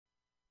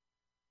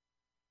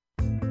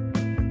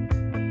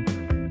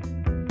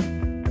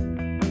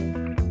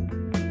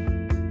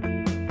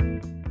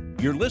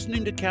You're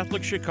listening to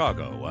Catholic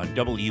Chicago on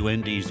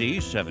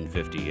WNDZ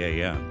 750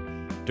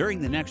 AM. During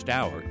the next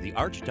hour, the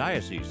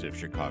Archdiocese of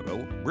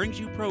Chicago brings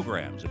you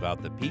programs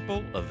about the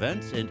people,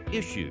 events, and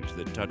issues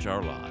that touch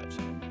our lives.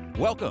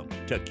 Welcome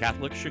to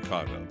Catholic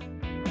Chicago.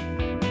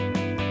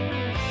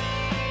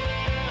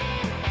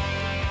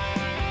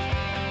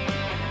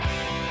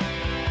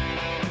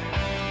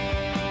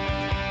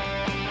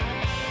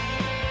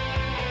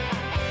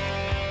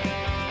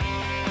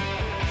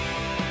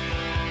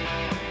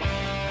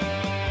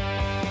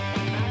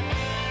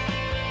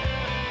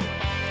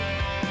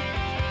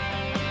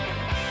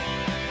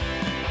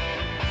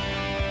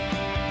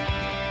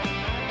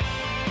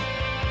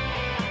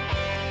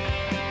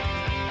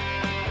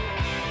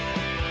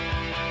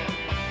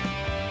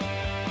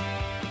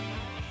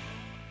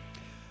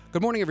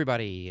 Good morning,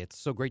 everybody. It's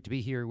so great to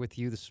be here with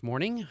you this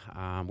morning.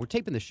 We're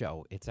taping the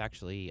show. It's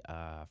actually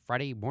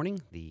Friday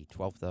morning, the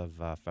 12th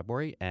of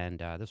February, and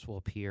this will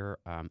appear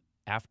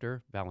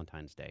after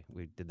Valentine's Day.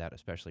 We did that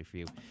especially for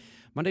you.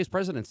 Monday's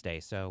President's Day,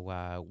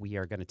 so we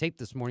are going to tape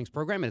this morning's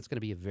program, and it's going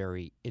to be a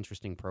very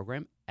interesting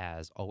program,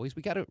 as always.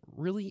 We got a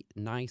really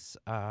nice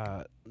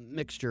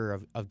mixture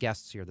of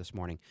guests here this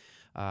morning.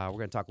 We're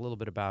going to talk a little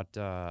bit about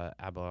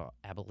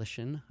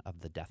abolition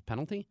of the death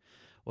penalty.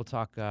 We'll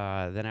talk,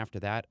 then after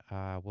that,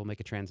 we'll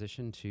make a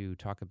transition to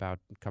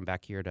come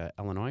back here to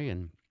Illinois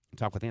and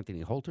talk with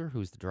Anthony Holter,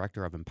 who's the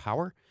director of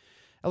Empower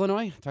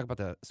Illinois, talk about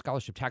the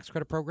Scholarship Tax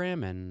Credit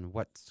Program and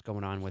what's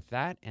going on with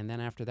that. And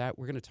then after that,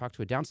 we're going to talk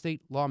to a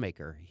downstate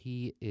lawmaker.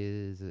 He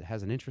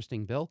has an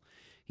interesting bill.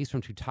 He's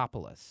from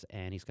Teutopolis,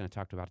 and he's going to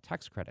talk about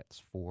tax credits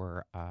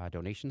for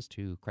donations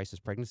to crisis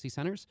pregnancy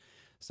centers,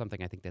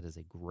 something I think that is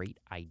a great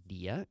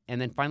idea. And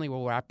then finally,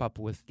 we'll wrap up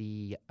with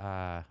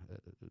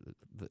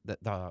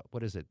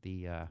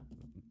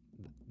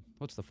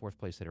what's the fourth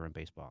place hitter in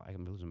baseball?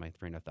 I'm losing my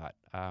train of thought.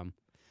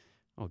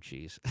 Oh,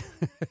 geez.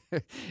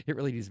 It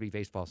really needs to be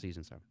baseball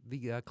season. So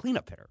the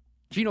cleanup hitter,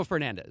 Gino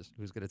Fernandez,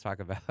 who's going to talk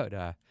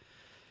about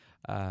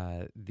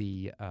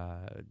the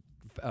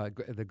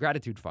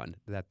gratitude fund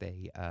that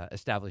they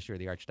established here at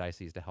the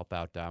Archdiocese to help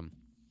out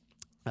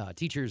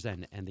teachers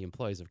and the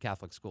employees of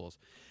Catholic schools.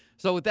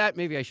 So with that,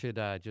 maybe I should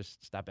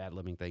just stop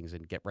ad-libbing things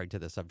and get right to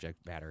the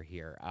subject matter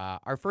here.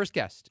 Our first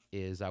guest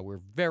is we're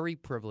very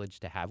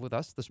privileged to have with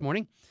us this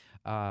morning,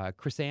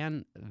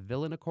 Chrisanne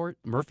Villancourt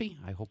Murphy.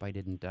 I hope I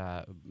didn't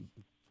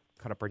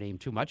cut up her name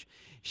too much.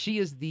 She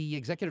is the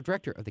executive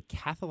director of the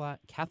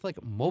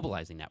Catholic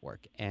Mobilizing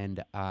Network,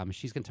 and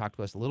she's going to talk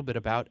to us a little bit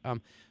about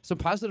some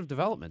positive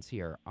developments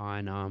here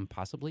on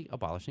possibly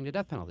abolishing the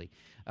death penalty.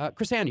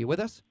 Chrisanne, you with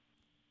us?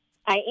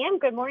 I am.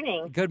 Good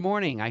morning. Good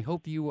morning. I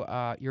hope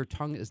your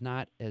tongue is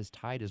not as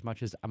tied as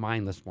much as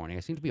mine this morning.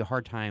 I seem to be a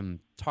hard time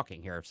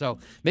talking here, so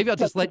maybe I'll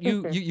just let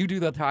you do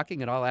the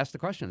talking and I'll ask the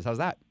questions. How's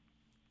that?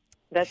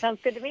 That sounds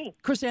good to me.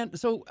 Chrisanne,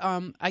 so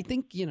I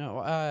think,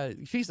 I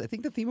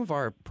think the theme of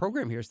our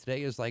program here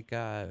today is like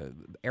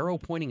arrow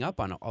pointing up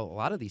on a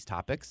lot of these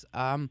topics.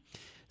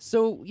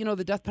 So,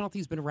 the death penalty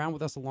has been around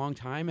with us a long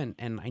time,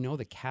 and I know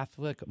the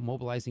Catholic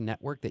Mobilizing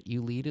Network that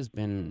you lead has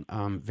been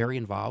very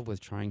involved with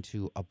trying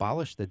to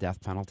abolish the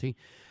death penalty.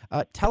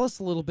 Tell us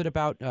a little bit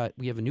about,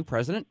 we have a new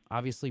president,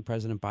 obviously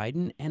President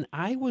Biden, and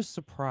I was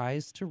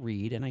surprised to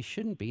read, and I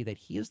shouldn't be, that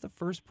he is the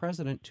first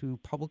president to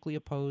publicly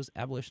oppose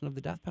abolition of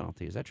the death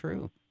penalty. Is that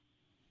true?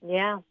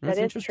 Yeah, That's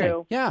that is interesting.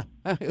 true. Yeah,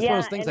 it's one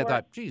of those things I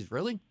thought, geez,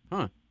 really?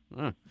 Huh.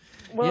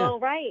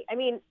 Well, right. I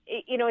mean,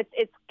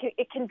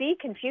 it can be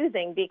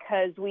confusing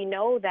because we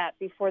know that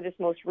before this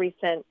most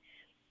recent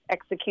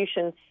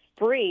execution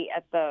spree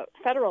at the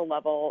federal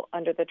level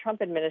under the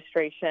Trump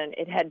administration,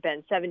 it had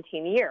been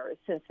 17 years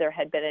since there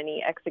had been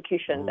any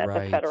executions at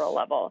the federal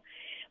level.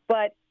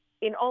 But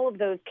in all of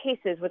those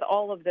cases, with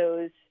all of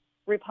those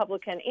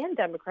Republican and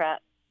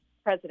Democrat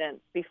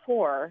presidents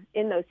before,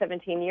 in those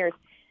 17 years,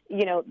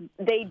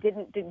 they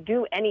didn't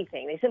do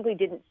anything. They simply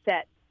didn't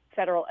set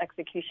federal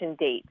execution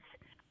dates,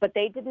 but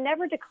they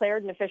never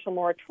declared an official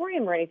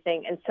moratorium or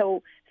anything. And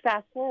so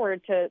fast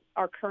forward to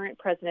our current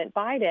President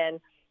Biden,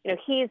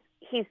 he's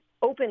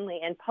openly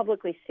and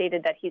publicly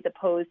stated that he's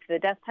opposed to the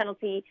death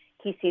penalty.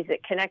 He sees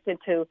it connected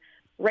to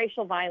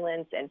racial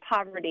violence and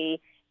poverty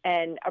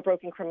and a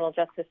broken criminal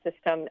justice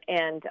system,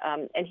 and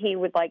he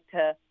would like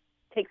to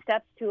take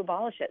steps to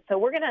abolish it. So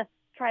we're going to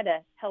try to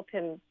help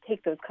him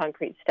take those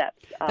concrete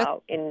steps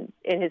in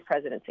his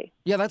presidency.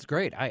 Yeah, that's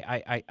great.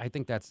 I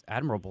think that's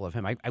admirable of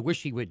him. I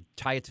wish he would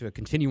tie it to a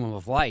continuum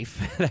of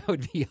life. That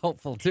would be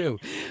helpful too.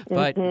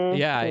 But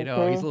he's a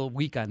little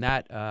weak on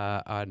that,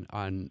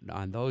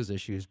 on those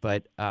issues.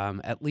 But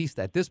at least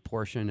at this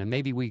portion, and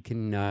maybe we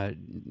can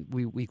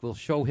we will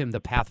show him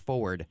the path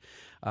forward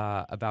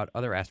about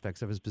other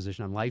aspects of his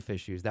position on life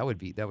issues. That would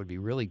be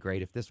really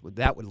great if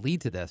that would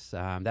lead to this.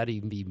 That'd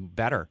even be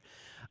better.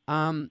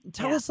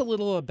 Tell us a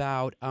little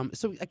about,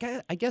 so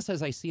I guess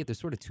as I see it, there's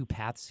sort of two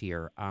paths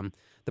here.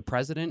 The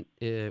president,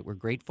 we're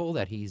grateful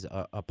that he's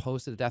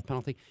opposed to the death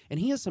penalty, and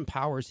he has some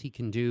powers he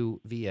can do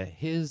via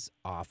his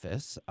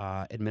office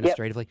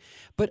administratively.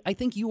 Yep. But I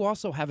think you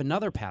also have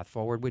another path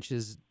forward, which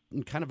is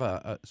kind of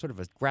a sort of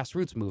a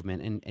grassroots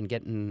movement and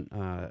getting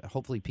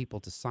hopefully people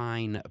to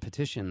sign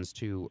petitions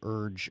to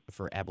urge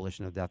for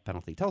abolition of the death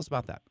penalty. Tell us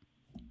about that.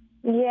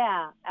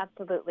 Yeah,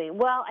 absolutely.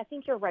 Well, I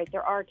think you're right.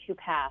 There are two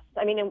paths.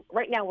 I mean,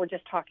 right now we're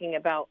just talking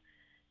about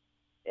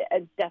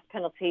a death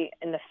penalty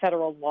in the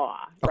federal law,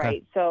 Okay.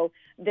 right? So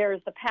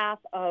there's the path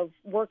of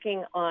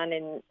working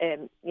on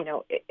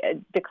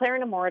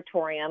declaring a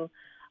moratorium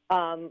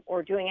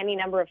or doing any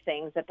number of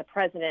things that the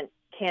president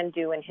can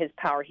do in his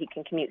power. He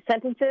can commute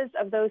sentences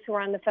of those who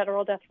are on the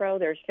federal death row.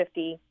 There's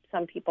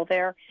 50-some people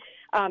there.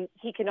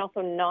 He can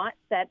also not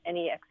set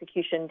any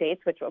execution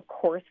dates, which, of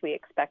course, we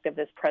expect of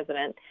this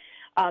president.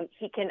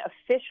 He can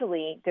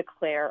officially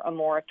declare a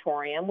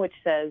moratorium, which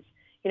says,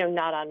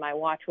 not on my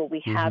watch will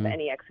we have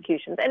any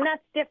executions. And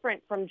that's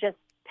different from just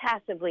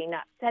passively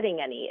not setting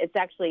any. It's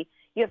actually,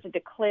 you have to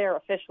declare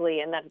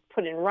officially, and that's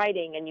put in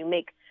writing, and you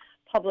make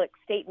public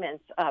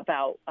statements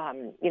about,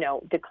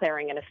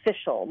 declaring an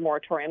official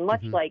moratorium,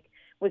 much like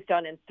was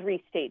done in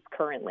 3 states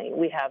currently.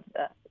 We have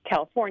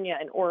California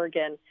and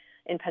Oregon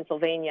and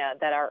Pennsylvania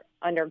that are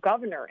under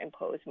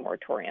governor-imposed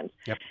moratoriums.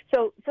 Yep.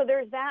 So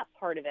there's that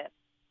part of it.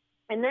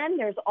 And then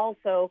there's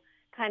also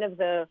kind of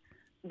the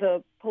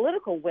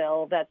political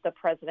will that the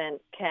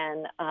president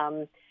can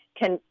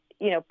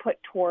put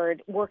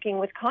toward working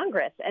with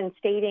Congress and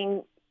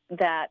stating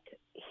that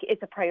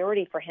it's a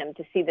priority for him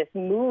to see this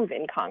move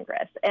in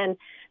Congress. And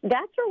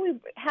that's where we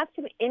have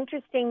some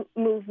interesting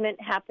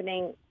movement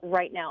happening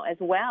right now as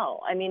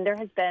well. I mean, there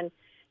has been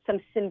some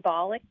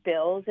symbolic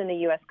bills in the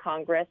U.S.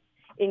 Congress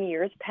in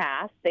years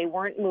past. They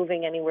weren't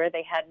moving anywhere.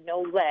 They had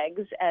no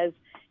legs, as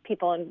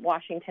people in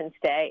Washington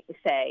say.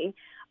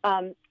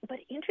 But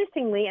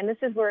interestingly, and this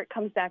is where it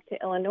comes back to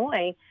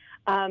Illinois,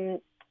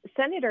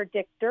 Senator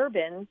Dick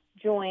Durbin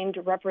joined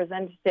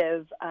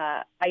Representative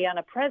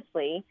Ayanna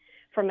Pressley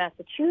from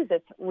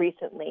Massachusetts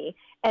recently,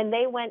 and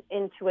they went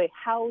into a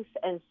House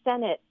and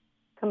Senate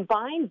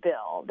combined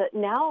bill that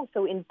now,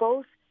 so in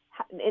both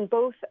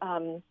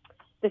the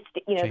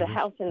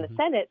House and the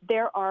Senate,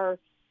 there are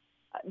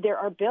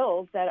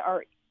bills that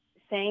are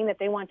saying that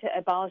they want to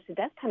abolish the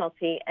death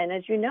penalty, and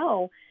as you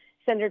know,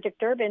 Senator Dick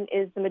Durbin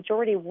is the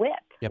majority whip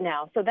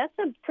now. So that's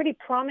a pretty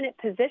prominent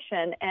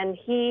position, and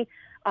he,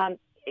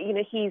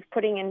 he's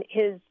putting in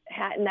his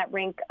hat in that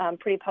ring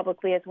pretty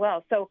publicly as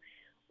well. So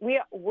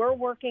we're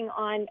working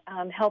on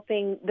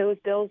helping those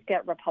bills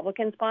get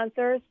Republican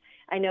sponsors.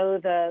 I know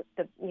the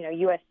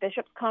U.S.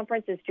 Bishops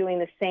Conference is doing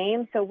the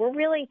same. So we're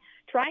really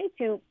trying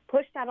to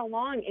push that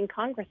along in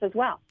Congress as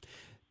well.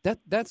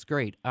 That's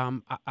great.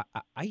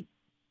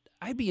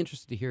 I'd be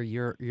interested to hear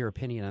your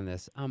opinion on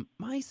this.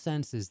 My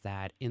sense is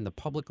that in the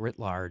public writ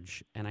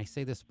large, and I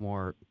say this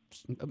more,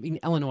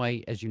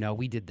 Illinois, as you know,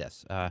 we did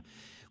this.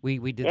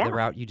 We did the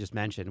route you just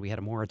mentioned. We had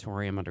a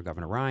moratorium under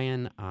Governor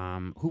Ryan,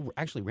 who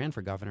actually ran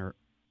for governor,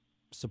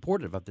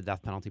 supportive of the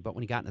death penalty. But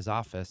when he got in his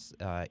office,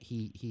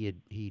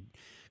 he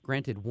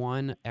granted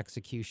one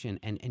execution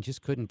and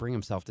just couldn't bring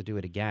himself to do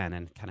it again,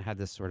 and kind of had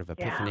this sort of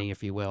epiphany,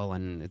 if you will,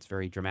 and it's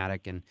very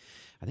dramatic. And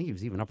I think he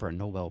was even up for a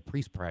Nobel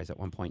Peace Prize at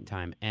one point in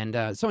time.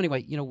 And so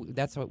anyway,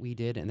 that's what we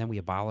did, and then we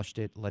abolished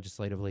it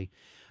legislatively.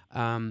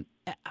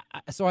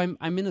 So I'm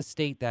in a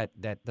state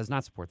that does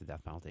not support the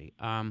death penalty.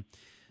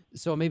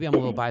 So maybe I'm a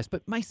little biased,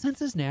 but my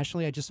sense is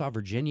nationally, I just saw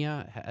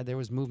Virginia. There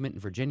was movement in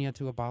Virginia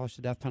to abolish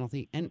the death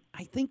penalty, and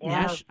I think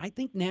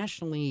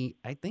nationally,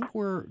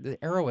 the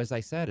arrow, as I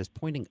said, is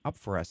pointing up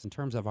for us in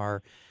terms of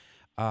our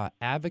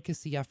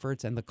advocacy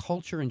efforts and the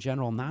culture in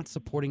general not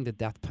supporting the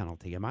death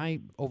penalty. Am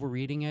I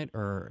overreading it,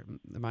 or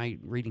am I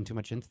reading too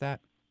much into that?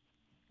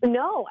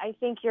 No, I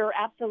think you're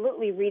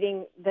absolutely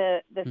reading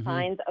the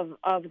signs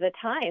of the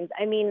times.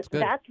 I mean,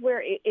 that's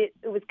where it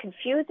was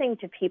confusing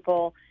to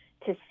people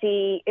to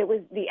see. It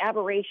was the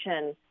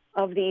aberration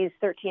of these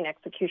 13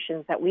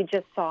 executions that we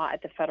just saw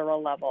at the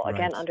federal level,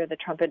 again, under the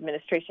Trump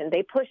administration.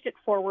 They pushed it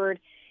forward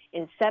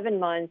in 7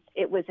 months.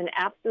 It was an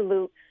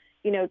absolute,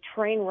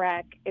 train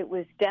wreck. It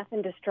was death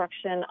and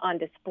destruction on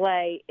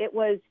display. It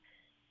was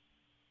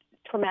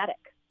traumatic,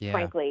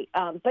 frankly.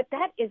 But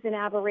that is an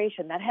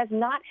aberration. That has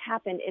not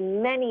happened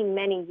in many,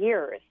 many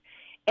years.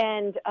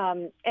 And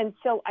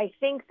so I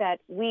think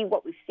that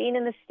what we've seen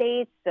in the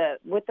states,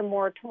 with the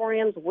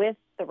moratoriums, with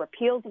the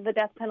repeals of the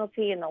death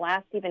penalty in the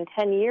last even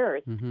 10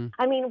 years,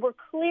 I mean, we're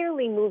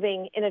clearly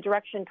moving in a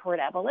direction toward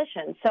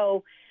abolition.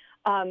 So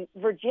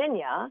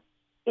Virginia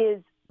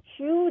is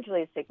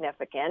hugely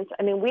significant.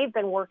 I mean, we've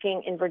been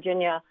working in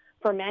Virginia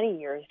for many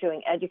years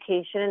doing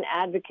education and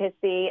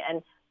advocacy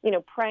and,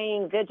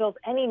 praying, vigils,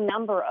 any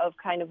number of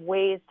kind of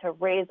ways to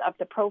raise up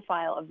the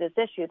profile of this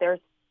issue. There's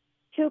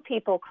 2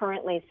 people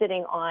currently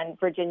sitting on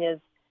Virginia's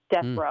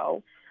death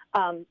row.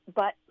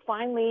 But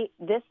finally,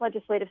 this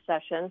legislative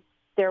session,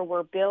 there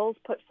were bills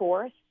put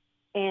forth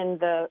in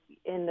the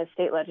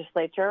state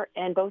legislature,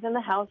 and both in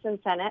the House and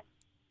Senate,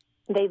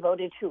 they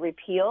voted to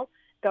repeal.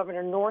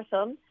 Governor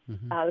Northam,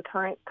 the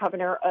current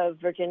governor of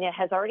Virginia,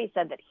 has already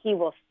said that he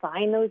will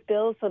sign those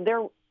bills.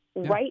 So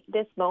right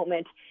this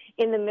moment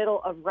in the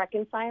middle of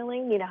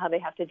reconciling. You know how they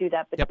have to do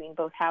that between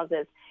both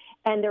houses.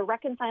 And they're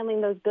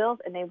reconciling those bills,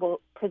 and they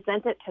will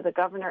present it to the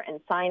governor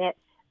and sign it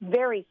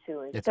very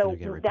soon. So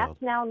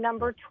that's now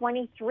number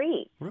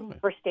 23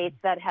 for states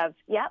that have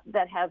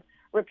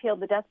repealed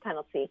the death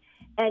penalty.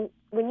 And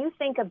when you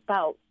think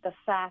about the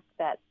fact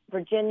that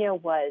Virginia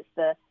was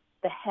the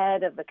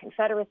head of the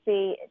Confederacy,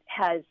 it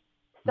has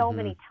so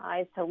many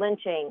ties to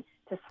lynching,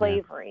 to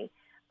slavery,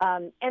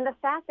 and the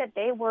fact that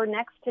they were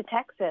next to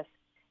Texas,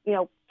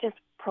 just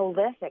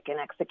prolific in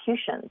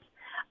executions.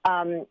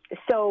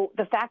 So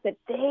the fact that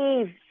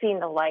they've seen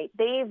the light,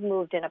 they've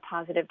moved in a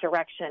positive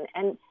direction,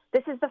 and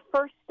this is the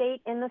first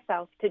state in the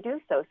South to do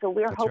so. So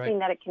we're hoping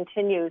that it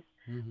continues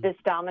this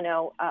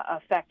domino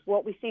effect.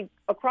 What we see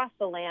across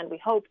the land, we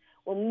hope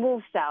will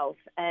move south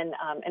and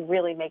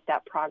really make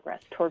that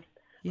progress towards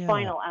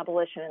final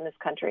abolition in this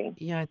country.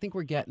 Yeah, I think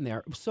we're getting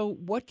there. So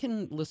what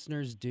can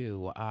listeners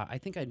do? I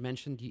think I'd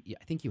mentioned,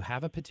 I think you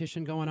have a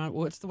petition going on.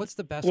 What's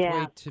the best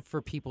way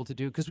for people to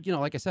do? Because,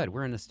 like I said,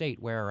 we're in a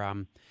state where,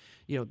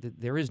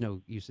 there is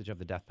no usage of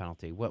the death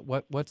penalty.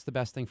 What's the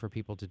best thing for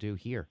people to do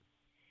here?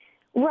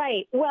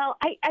 Right. Well,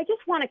 I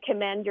just want to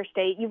commend your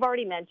state. You've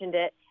already mentioned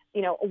it,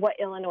 what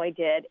Illinois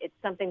did. It's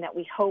something that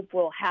we hope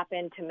will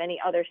happen to many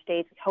other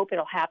states. We hope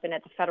it'll happen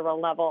at the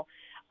federal level.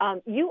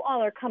 You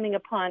all are coming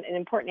upon an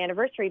important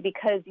anniversary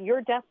because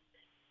your death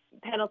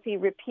penalty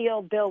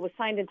repeal bill was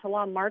signed into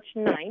law March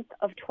 9th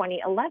of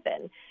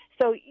 2011.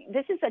 So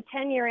this is a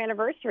 10-year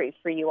anniversary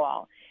for you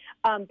all.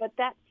 But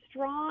that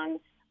strong,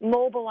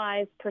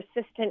 mobilized,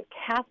 persistent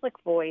Catholic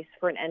voice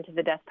for an end to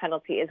the death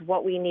penalty is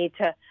what we need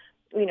to,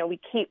 we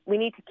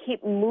need to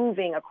keep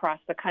moving across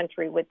the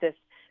country with this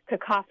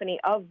cacophony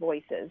of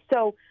voices.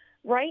 So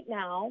right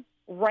now,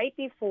 right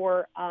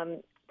before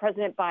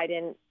President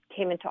Biden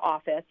came into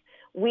office,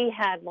 we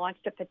had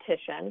launched a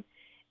petition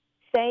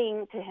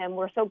saying to him,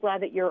 we're so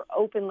glad that you're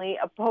openly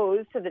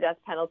opposed to the death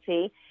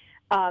penalty,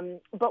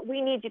 but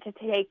we need you to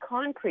take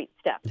concrete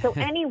steps. So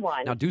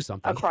anyone now do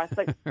something. across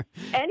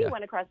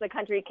the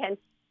country can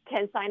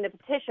sign the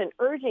petition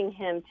urging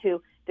him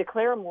to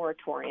declare a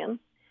moratorium,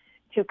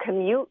 to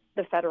commute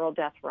the federal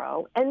death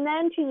row, and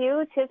then to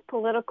use his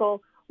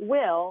political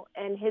will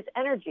and his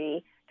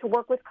energy to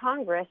work with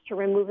Congress to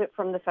remove it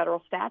from the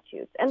federal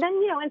statutes, and then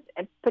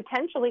and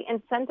potentially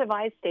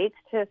incentivize states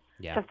to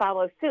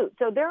follow suit.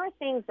 So there are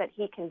things that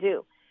he can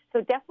do.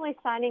 So definitely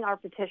signing our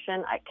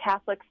petition at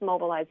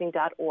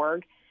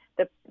CatholicsMobilizing.org.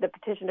 The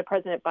petition to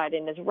President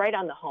Biden is right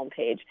on the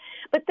homepage.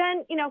 But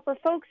then for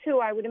folks who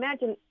I would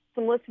imagine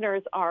some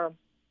listeners are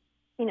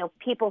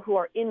people who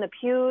are in the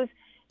pews,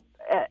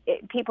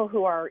 people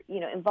who are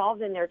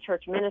involved in their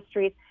church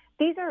ministries.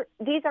 These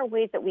are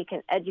ways that we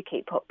can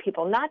educate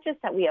people, not just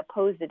that we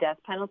oppose the death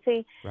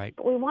penalty,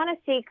 but we want to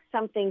seek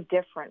something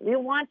different. We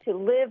want to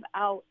live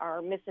out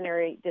our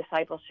missionary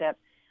discipleship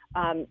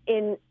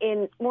in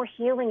more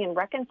healing and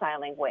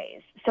reconciling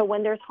ways. So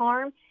when there's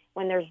harm,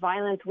 when there's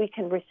violence, we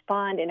can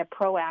respond in a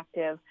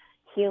proactive,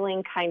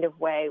 healing kind of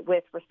way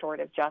with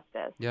restorative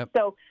justice.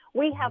 So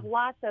we have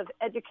lots of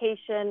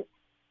education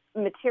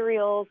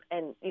materials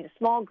and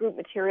small group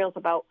materials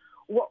about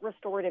what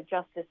restorative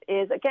justice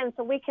is, again,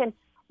 so we can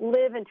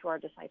live into our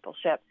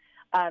discipleship.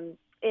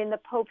 In the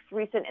Pope's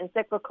recent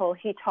encyclical,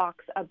 he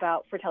talks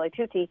about Fratelli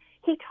Tutti.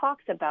 He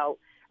talks about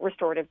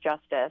restorative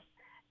justice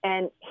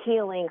and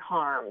healing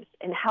harms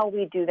and how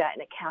we do that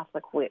in a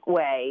Catholic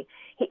way.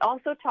 He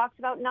also talks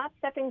about not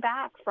stepping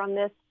back from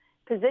this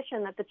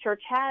position that the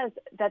Church has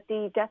that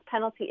the death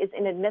penalty is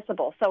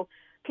inadmissible. So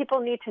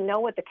people need to know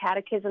what the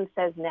Catechism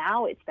says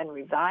now. It's been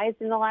revised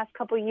in the last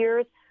couple of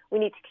years. We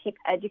need to keep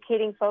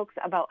educating folks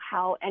about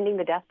how ending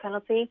the death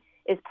penalty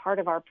is part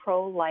of our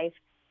pro-life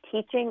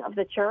teaching of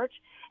the Church.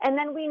 And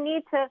then we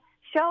need to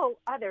show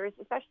others,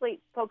 especially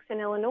folks in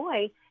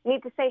Illinois,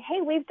 need to say,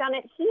 hey, we've done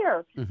it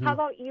here. How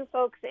about you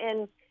folks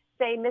in,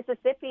 say,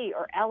 Mississippi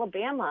or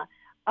Alabama?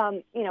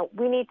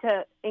 We need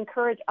to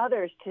encourage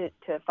others to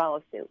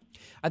follow suit.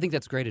 I think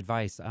that's great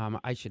advice.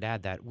 I should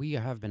add that we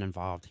have been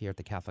involved here at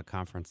the Catholic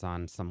Conference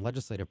on some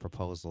legislative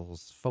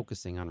proposals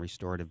focusing on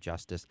restorative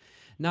justice,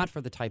 not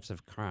for the types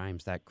of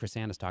crimes that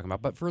Chris-Ann is talking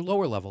about, but for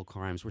lower level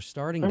crimes. We're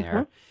starting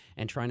there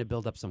and trying to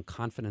build up some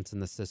confidence in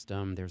the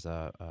system. There's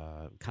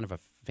a kind of a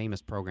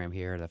famous program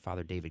here that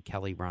Father David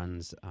Kelly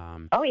runs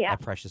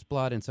at Precious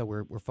Blood, and so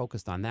we're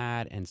focused on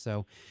that. And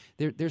so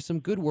there's some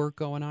good work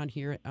going on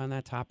here on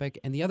that topic.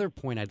 And the other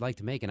point I'd like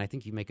to make, and I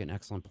think you make an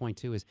excellent point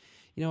too, is,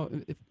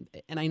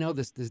 and I know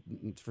this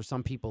for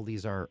some people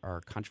these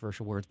are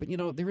controversial words, but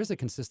there is a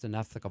consistent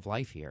ethic of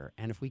life here.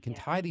 And if we can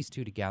tie these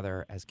two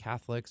together as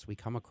Catholics, we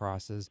come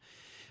across as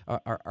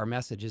our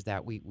message is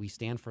that we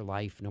stand for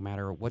life no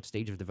matter what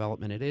stage of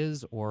development it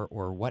is or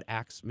what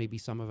acts maybe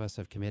some of us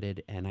have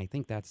committed. And I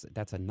think that's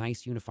a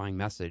nice unifying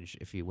message,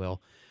 if you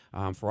will,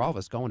 for all of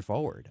us going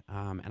forward.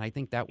 And I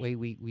think that way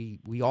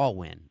we all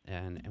win,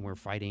 and we're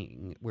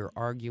fighting, we're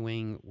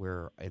arguing,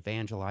 we're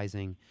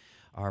evangelizing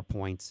our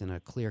points in a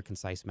clear,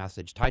 concise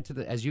message tied to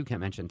as you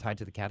mentioned, tied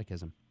to the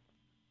Catechism.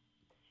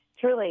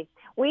 Truly.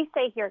 We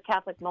say here at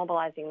Catholic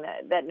Mobilizing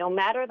that no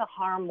matter the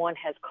harm one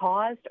has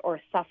caused or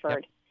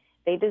suffered,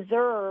 they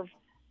deserve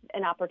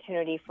an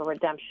opportunity for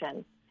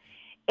redemption.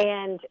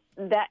 And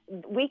that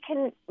we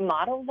can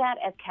model that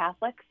as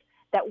Catholics,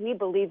 that we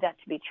believe that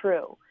to be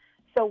true.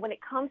 So when it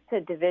comes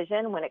to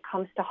division, when it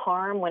comes to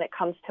harm, when it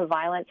comes to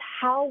violence,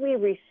 how we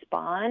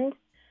respond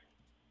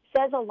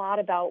says a lot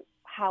about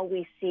how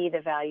we see the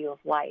value of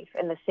life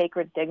and the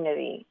sacred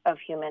dignity of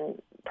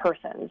human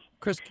persons.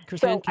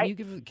 Chrisanne,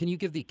 can you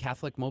give the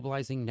Catholic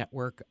Mobilizing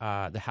Network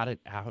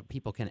how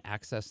people can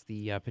access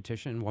the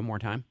petition one more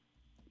time?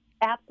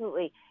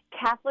 Absolutely.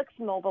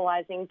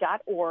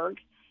 CatholicsMobilizing.org,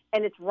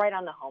 and it's right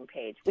on the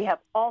homepage. We have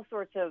all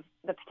sorts of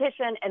the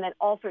petition and then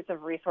all sorts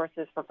of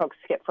resources for folks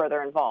to get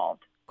further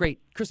involved.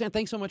 Great. Chrisanne,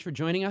 thanks so much for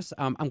joining us.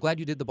 I'm glad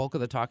you did the bulk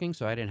of the talking,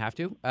 so I didn't have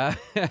to.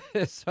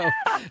 So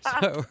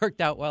it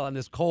worked out well on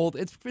this cold.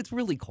 It's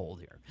really cold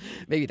here.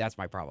 Maybe that's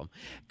my problem.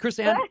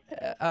 Chrisanne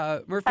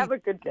Murphy. Have a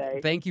good day.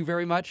 Thank you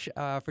very much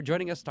for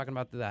joining us, talking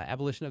about the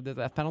abolition of the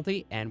death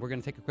penalty. And we're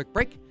going to take a quick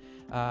break.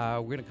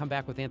 We're going to come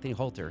back with Anthony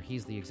Holter.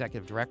 He's the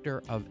executive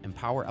director of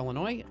Empower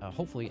Illinois,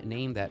 hopefully a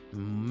name that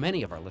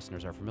many of our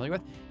listeners are familiar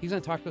with. He's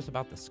going to talk to us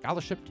about the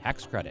scholarship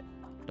tax credit.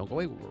 Don't go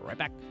away. We'll be right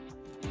back.